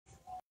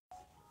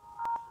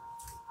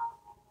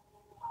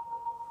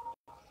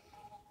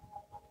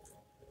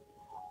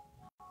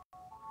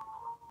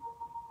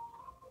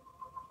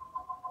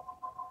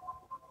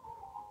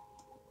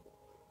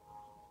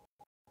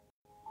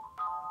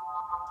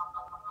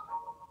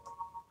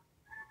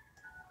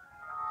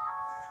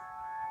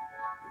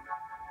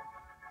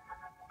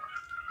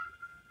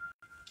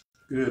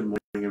Good morning,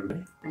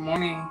 everybody. Good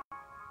morning.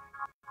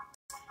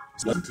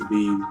 It's lovely to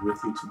be with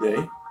you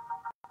today.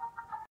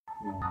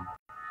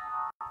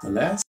 The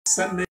last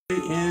Sunday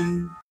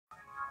in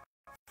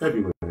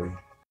February, we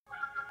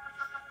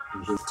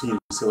continue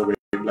to celebrate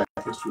Black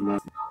History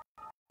Month.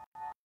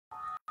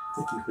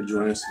 Thank you for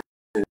joining us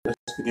today.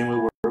 Let's begin with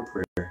a word of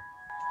prayer.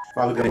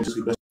 Father God, just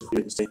we bless you for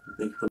this day.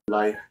 Thank you for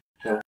life,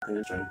 health,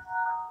 and strength.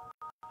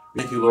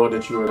 Thank you, Lord,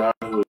 that you are God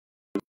who is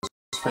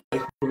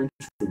faithful and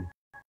true.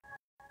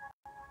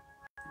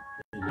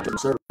 And let them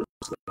serve us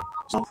today.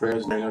 Some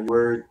prayers, name of your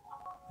word,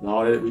 and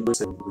all that we do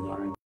say, we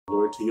honor and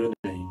glory to your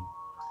name.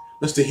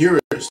 Bless the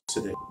hearers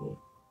today, Lord.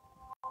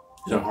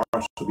 That our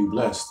hearts will be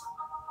blessed.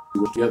 We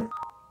work together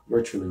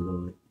virtually,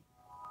 Lord.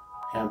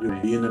 Have your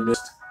way. Be in the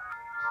midst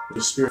of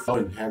the Spirit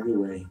and have your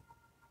way.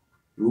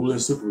 Rule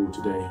and super rule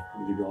today.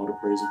 We give you all the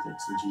praise and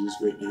thanks. In Jesus'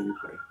 great name we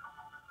pray.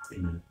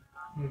 Amen.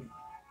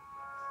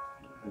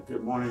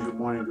 Good morning, good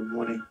morning, good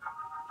morning.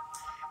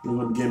 We're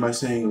going to begin by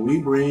saying,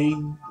 we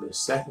bring the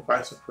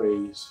sacrifice of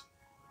praise.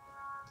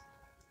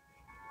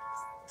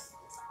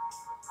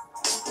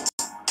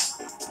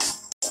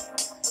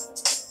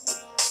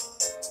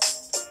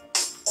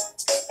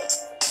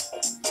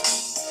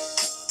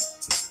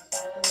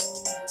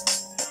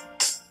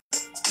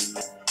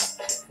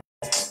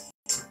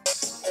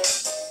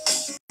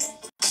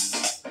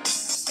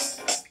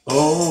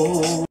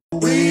 Oh,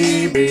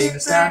 we bring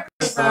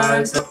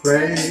sacrifice of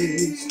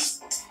praise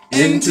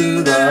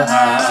into the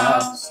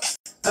house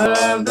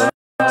of the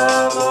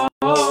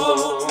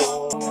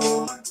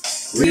Lord.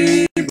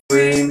 We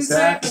bring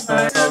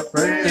sacrifice of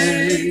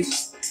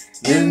praise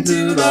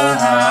into the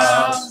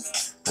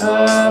house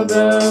of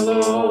the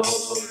Lord.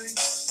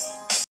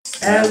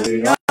 As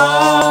we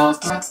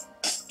offer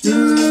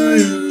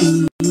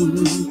to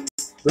you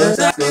the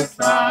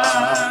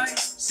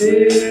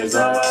sacrifices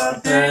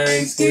of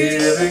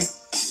thanksgiving,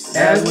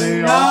 as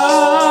we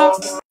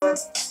offer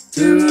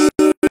to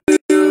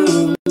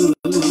you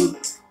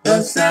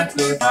the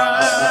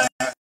sacrifices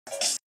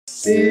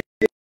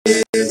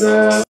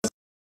of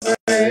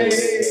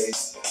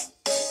praise.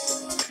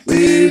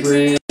 We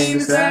bring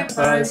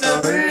sacrifice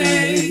of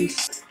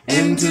praise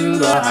into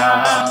the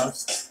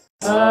house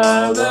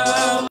of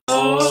the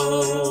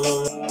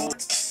Lord.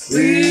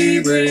 We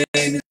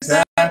bring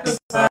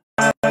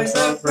sacrifice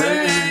of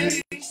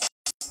praise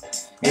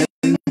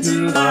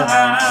into the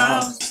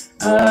house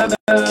of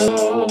the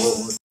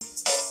Lord.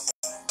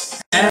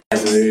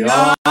 As we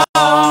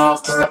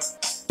offer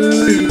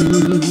to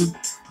you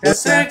the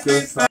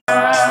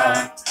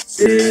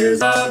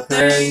sacrifices of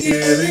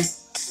thanksgiving,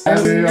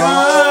 as we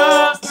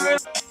offer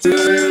to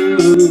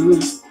you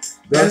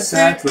the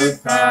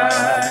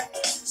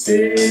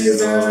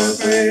sacrifices of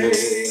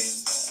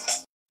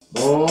praise.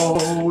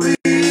 Oh, we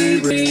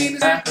bring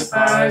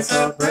sacrifice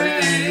of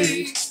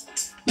praise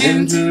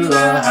into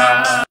the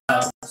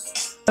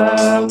house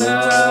of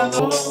the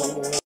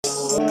Lord.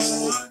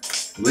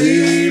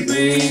 We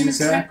bring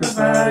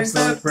sacrifice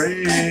of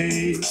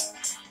praise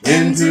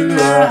into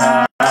the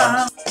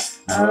house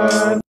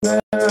of the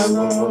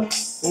Lord.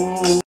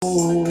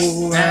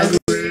 Oh, as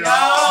we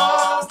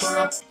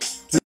offer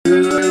to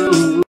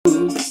you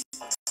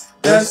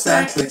the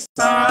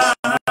sacrifices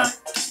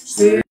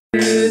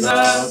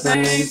of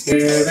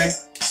thanksgiving,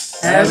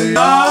 as we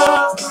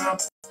offer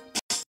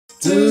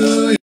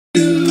to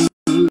you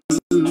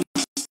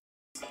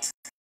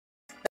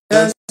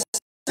the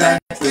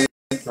sacrifice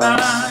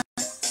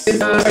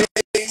of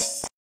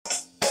praise.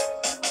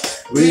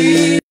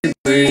 We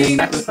bring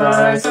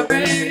sacrifice of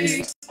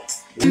praise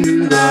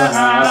into the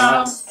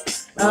house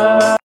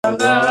of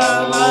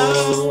the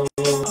Lord.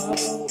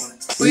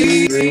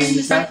 We bring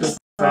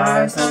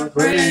sacrifice of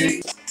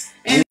praise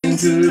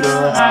into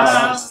the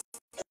house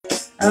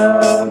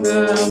of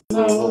the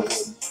Lord.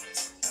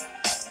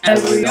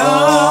 As we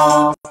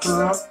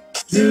offer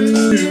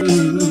to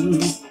you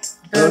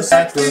the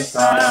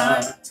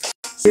sacrifices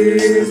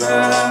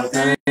of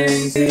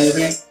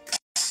thanksgiving,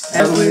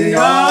 as we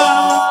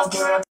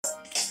offer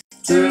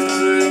to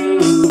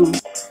you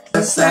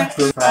the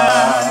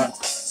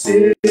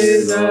sacrifices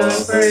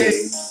of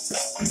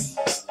praise.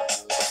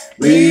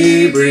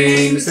 We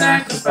bring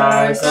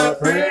sacrifice of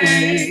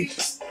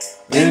praise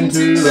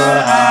into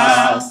the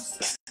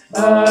house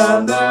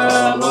of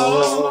the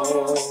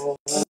Lord.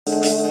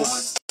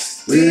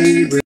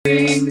 We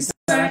bring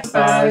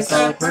sacrifice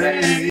of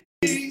praise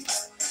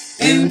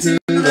into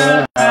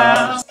the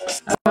house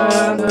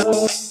of the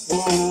Lord.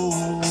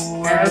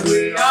 Oh, as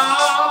we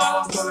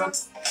offer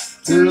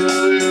to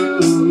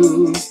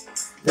you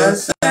the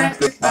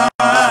sacrifices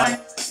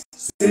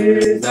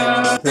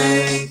of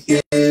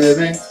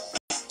thanksgiving,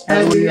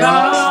 as we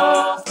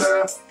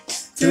offer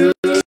to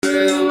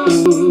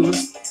you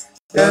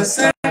the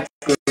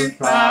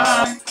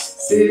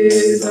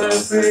sacrifices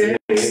of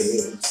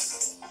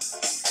praise.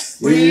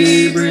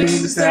 We bring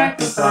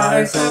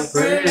sacrifice of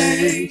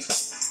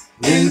praise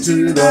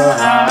into the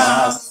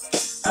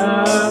house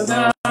of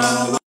the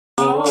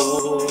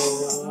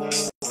Lord.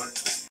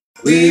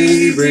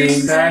 We bring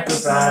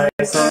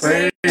sacrifice of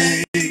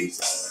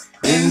praise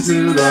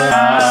into the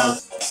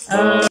house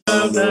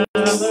of the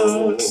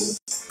Lord,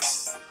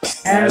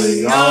 and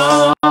we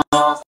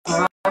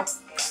offer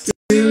to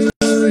you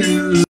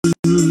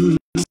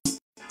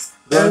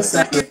the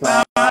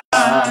sacrifice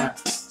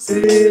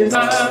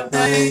of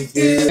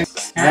thanksgiving,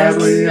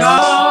 and we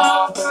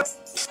offer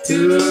to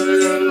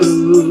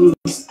you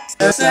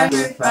the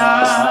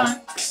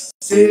sacrifice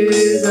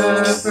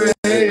of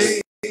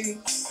praise,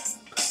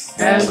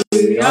 and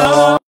we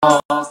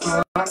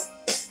offer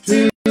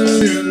to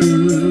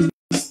you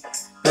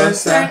the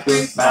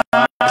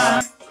sacrifice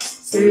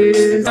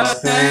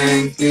of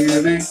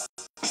thanksgiving,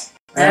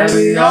 and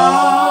we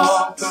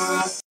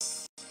offer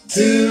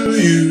to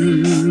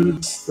you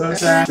the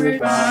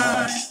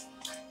sacrifice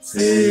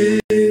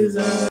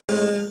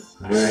of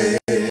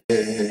praise.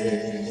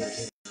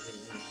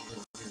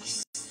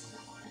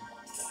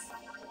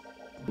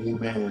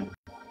 Amen.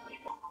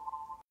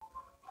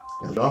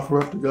 And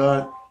offer up to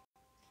God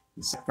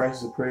the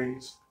sacrifices of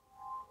praise.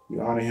 We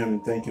honor him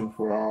and thank him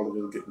for all of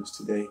his goodness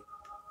today.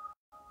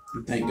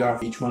 We thank God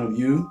for each one of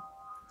you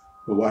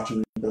for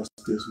watching with us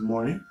this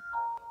morning.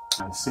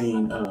 I've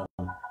seen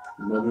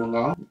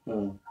mother-in-law,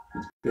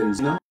 Miss Betty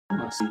Zeno.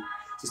 I see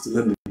Sister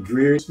Linda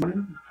Greer this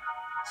morning.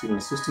 I see my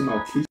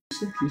sister-in-law Keisha.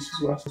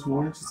 Keisha's watching this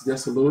morning. Sister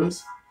Jessa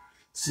Lewis.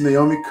 Sister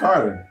Naomi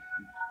Carter.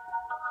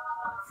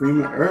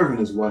 Freeman Irvin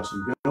is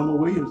watching. Velma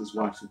Williams is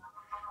watching.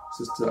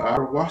 Sister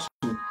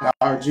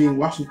Jean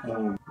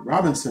Washington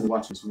Robinson is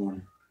watching this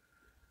morning.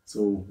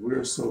 So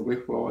we're so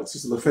grateful.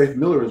 Sister LaFaith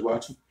Miller is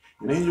watching.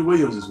 And Angel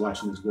Williams is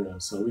watching as well.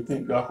 So we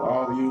thank God for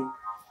all of you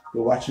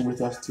who are watching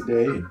with us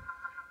today. And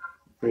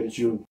pray that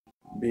you're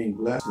being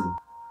blessed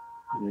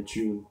and that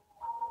you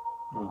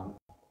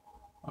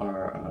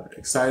are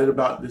excited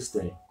about this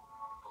day.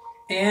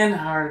 And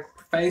our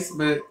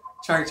Facebook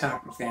Church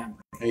Hopper family.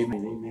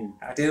 Amen. Amen.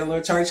 I did a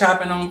little church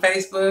hopping on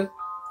Facebook,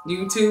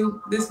 YouTube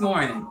this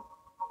morning.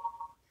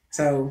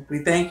 So we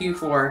thank you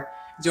for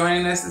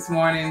joining us this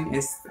morning.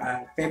 It's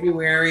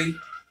February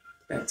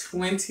the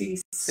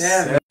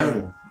 27th.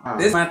 Wow.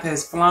 This month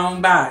has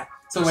flown by.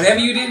 So whatever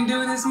you didn't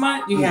do this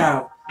month, you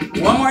have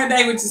one more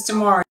day, which is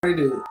tomorrow, to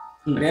do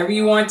it. Whatever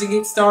you want to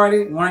get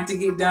started, want to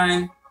get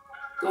done,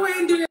 go ahead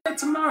and do that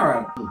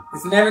tomorrow.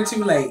 It's never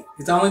too late.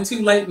 It's only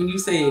too late when you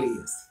say it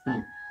is.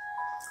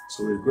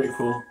 So we're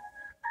grateful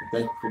and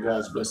thankful for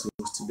God's blessings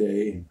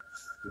today. And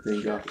we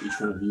thank God for each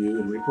one of you.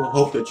 And we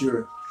hope that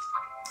you're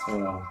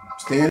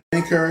staying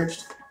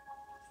encouraged,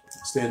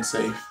 staying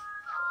safe,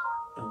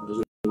 as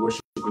we're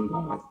worshiping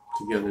God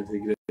together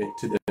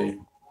today.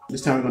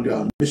 This time we're going to do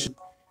our mission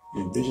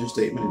and vision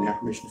statement and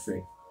affirmation of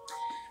faith.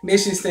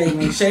 Mission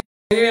statement.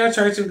 Shadedale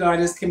Church of God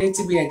is committed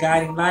to be a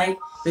guiding light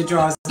that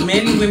draws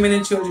men, women,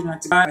 and children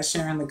unto God by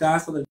sharing the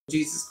gospel of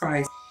Jesus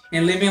Christ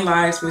and living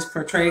lives which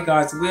portray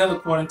God's will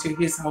according to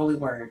his holy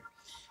word.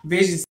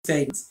 Vision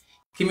statements.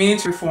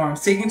 Community reform,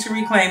 seeking to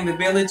reclaim the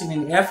village in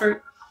an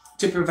effort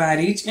to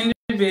provide each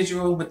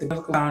individual with the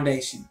biblical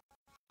foundation.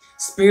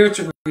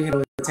 Spiritual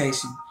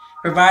rehabilitation,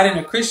 providing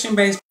a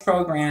Christian-based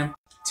program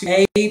to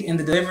aid in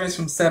the deliverance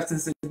from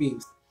substance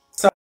abuse.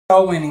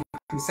 Soul winning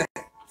crusade.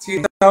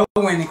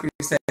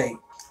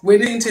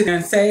 Witnessing to the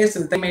unsaved so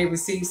that they may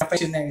receive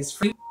salvation that is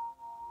free,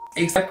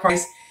 accept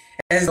Christ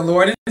as the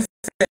Lord and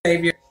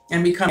Savior,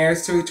 and become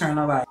heirs to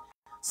eternal life.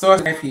 Source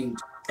of refuge,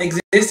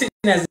 existing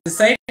as a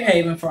safe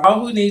haven for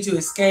all who need to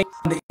escape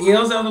from the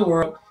ills of the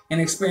world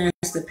and experience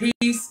the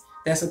peace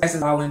that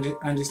surpasses all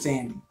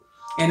understanding.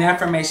 And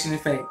affirmation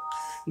of faith.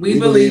 We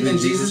believe in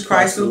Jesus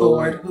Christ the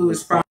Lord, who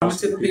is promised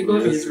to the people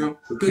of Israel,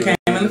 who came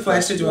in the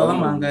flesh to dwell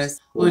among us,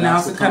 who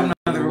announced the coming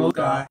of the rule of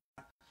God,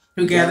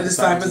 who gathered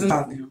disciples and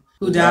taught them,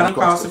 who died on the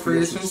cross to free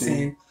us from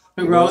sin,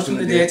 who rose from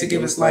the dead to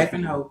give us life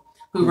and hope,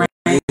 who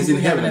reigns in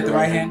heaven at the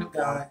right hand of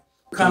God,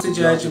 who comes to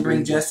judge and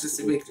bring justice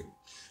to victory.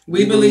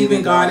 We believe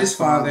in God his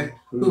Father,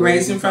 who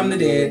raised him from the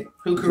dead,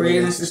 who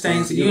created and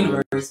sustains the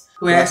universe,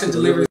 who acts and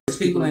delivers his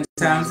people in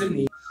times of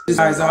need, who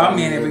desires all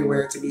men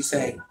everywhere to be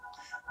saved.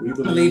 We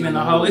believe in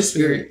the Holy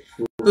Spirit,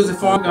 who is the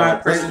form of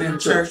God present in the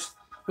church,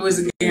 who is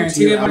the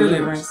guarantee of our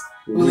deliverance,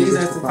 who leads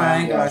us to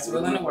find God's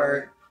will in the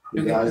word,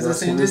 who guides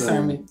us in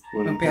discernment,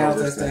 who compels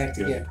us to act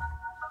together.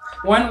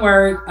 One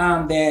word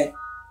that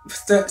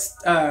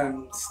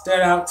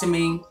stood out to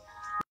me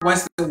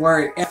was the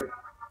word effort.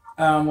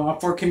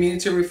 For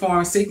community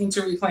reform, seeking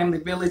to reclaim the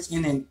village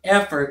in an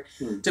effort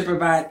to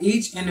provide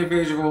each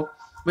individual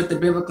with the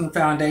biblical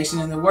foundation.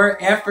 And the word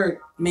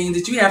effort means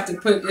that you have to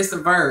put, it's a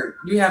verb.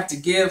 You have to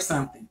give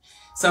something.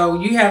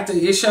 So you have to,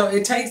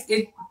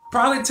 it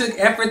probably took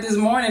effort this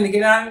morning to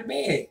get out of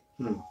bed.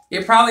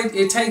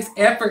 It takes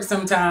effort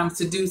sometimes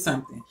to do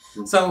something.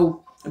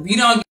 So if you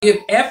don't give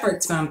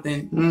effort to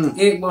something,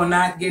 it will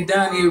not get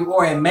done,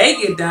 or it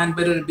may get done,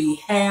 but it'll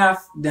be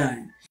half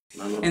done.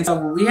 And so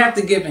we have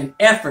to give an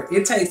effort.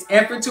 It takes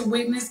effort to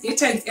witness. It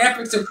takes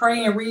effort to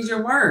pray and read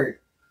your word.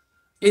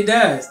 It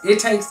does. It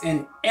takes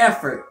an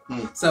effort.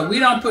 So we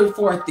don't put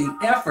forth the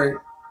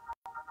effort.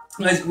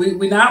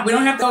 We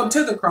don't have to go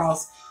to the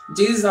cross.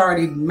 Jesus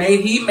already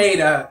made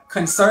a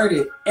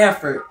concerted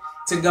effort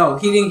to go.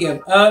 He didn't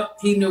give up.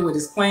 He knew what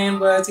his plan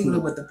was. He knew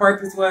what the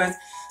purpose was.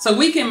 So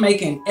we can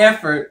make an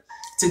effort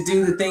to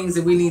do the things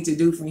that we need to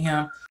do for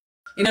him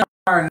in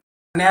our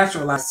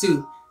natural lives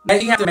too.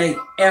 But you have to make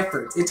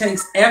efforts. It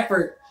takes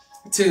effort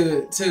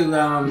to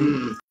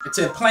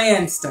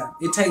plan stuff.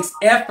 It takes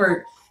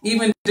effort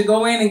even to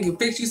go in and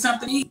fix you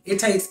something to eat. It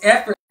takes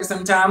effort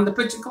sometimes to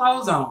put your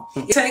clothes on.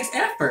 It takes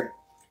effort.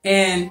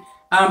 And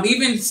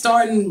even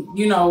starting,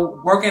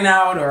 working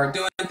out or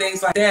doing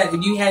things like that,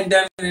 if you hadn't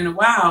done it in a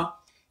while,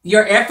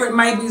 your effort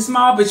might be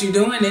small, but you're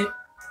doing it.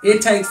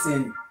 It takes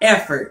an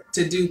effort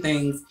to do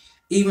things.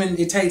 Even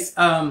it takes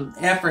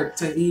effort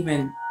to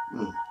even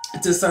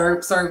to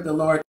serve the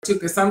Lord too.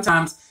 Because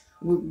sometimes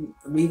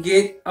we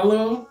get a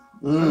little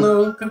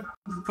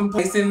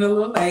complacent, a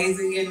little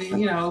lazy,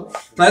 and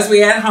plus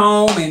we at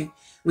home and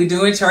we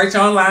doing church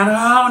online. Oh,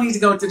 I don't need to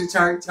go to the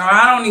church, or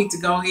I don't need to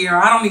go here,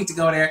 or I don't need to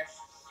go there.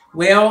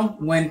 Well,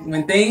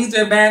 when things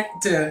are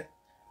back to,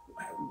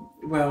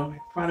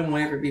 probably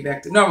won't ever be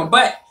back to normal,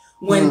 but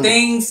when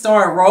things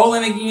start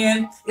rolling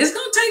again, it's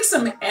gonna take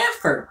some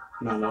effort.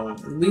 No.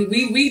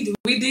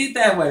 We did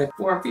that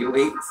for a few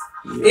weeks.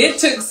 Yes. It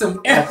took some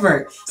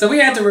effort, so we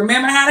had to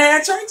remember how to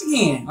have church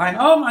again. Like,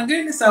 oh my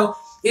goodness! So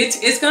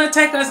it's gonna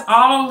take us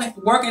all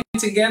working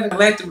together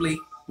collectively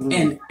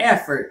in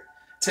effort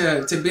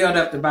to build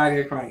up the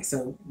body of Christ.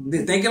 So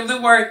think of the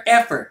word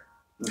effort.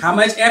 How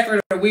much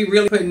effort are we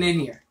really putting in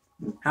here?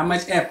 How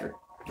much effort?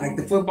 Like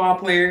the football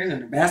players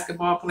and the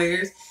basketball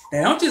players,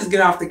 they don't just get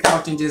off the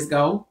couch and just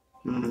go.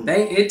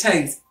 It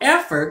takes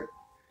effort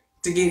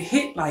to get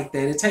hit like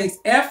that. It takes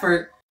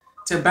effort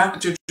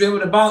to dribble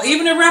the ball.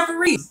 Even the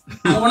referees.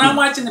 When I'm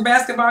watching the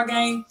basketball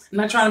game, I'm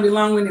not trying to be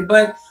long-winded,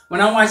 but when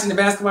I'm watching the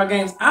basketball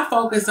games, I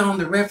focus on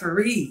the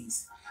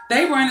referees.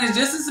 They run it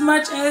just as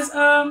much as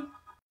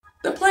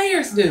the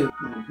players do.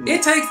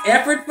 It takes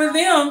effort for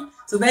them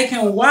so they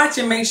can watch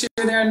and make sure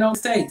there are no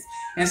mistakes.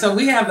 And so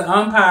we have the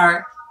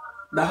umpire,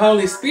 the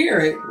Holy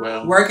Spirit,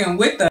 working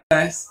with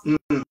us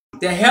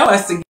to help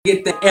us to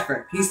get the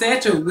effort. He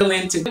said you're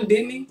willing to do,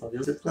 didn't he?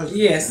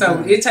 Yeah,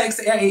 so it takes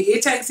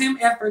him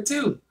effort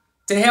too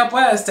to help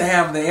us to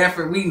have the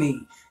effort we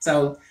need.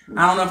 So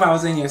I don't know if I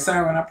was in your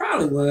sermon. I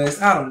probably was.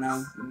 I don't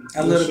know.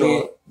 A little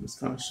bit. It's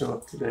going to show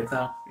up today.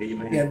 So,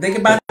 amen. Yeah, think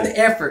about the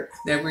effort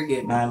that we're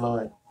getting. My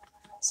Lord.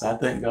 So I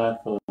thank God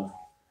for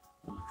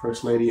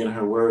First Lady and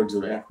her words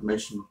of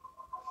affirmation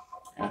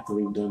after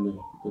we've done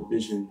the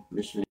vision,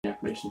 mission, and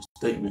affirmation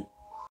statement.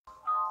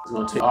 It's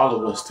going to take all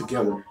of us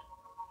together.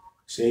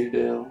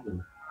 Shadydale, the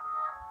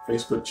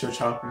Facebook Church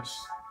Hoppers,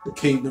 the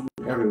Kingdom,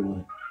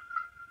 everyone.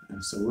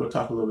 And so we'll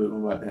talk a little bit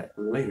more about that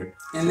later.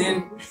 And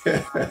then,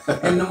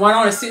 and the one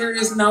on a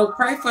serious note,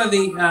 pray for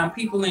the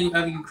people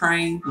of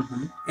Ukraine.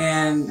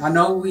 And I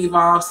know we've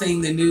all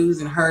seen the news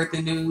and heard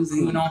the news,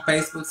 even on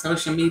Facebook,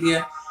 social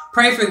media.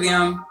 Pray for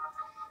them.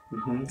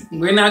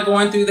 We're not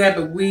going through that,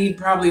 but we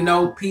probably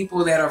know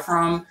people that are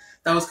from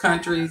those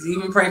countries.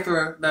 Even pray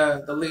for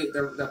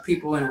the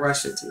people in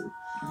Russia too.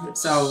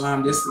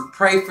 So just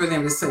pray for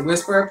them. Just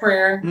whisper a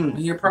prayer in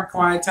your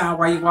quiet time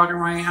while you're walking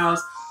around your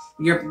house.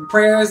 Your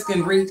prayers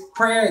can reach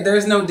prayer.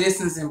 There's no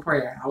distance in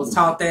prayer. I was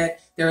taught that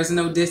there is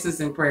no distance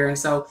in prayer. And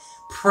so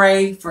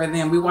pray for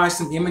them. We watched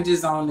some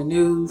images on the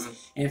news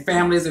and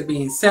families are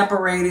being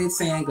separated,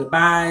 saying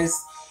goodbyes.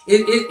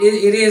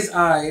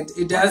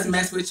 It does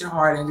mess with your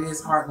heart, and it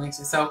is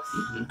heart-wrenching. So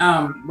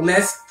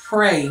let's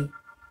pray.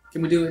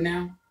 Can we do it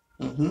now?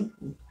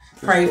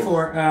 Pray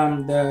for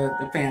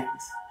the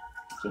families.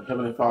 So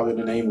Heavenly Father, in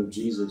the name of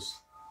Jesus,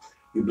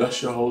 we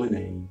bless your holy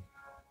name.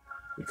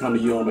 We come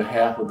to you on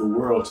behalf of the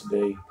world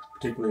today,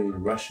 particularly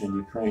in Russia and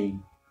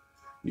Ukraine.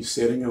 You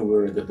said in your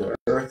word that the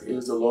earth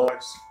is the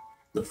Lord's,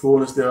 the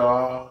fullness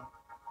thereof,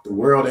 the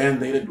world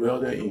and they that dwell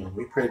therein.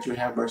 We pray that you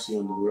have mercy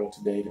on the world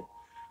today, that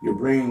you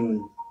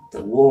bring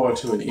the war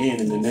to an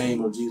end in the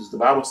name of Jesus. The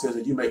Bible says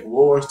that you make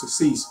wars to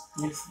cease.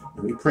 And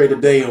we pray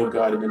today, oh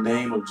God, in the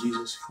name of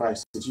Jesus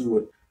Christ, that you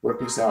would work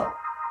this out,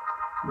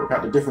 work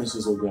out the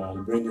differences, oh God,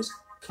 and bring this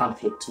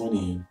conflict to an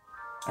end.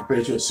 I pray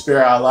that you would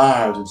spare our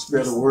lives and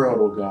spare the world,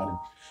 oh God, and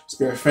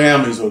spare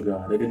families, oh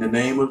God, that in the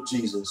name of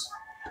Jesus,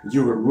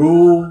 you would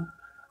rule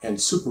and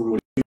super rule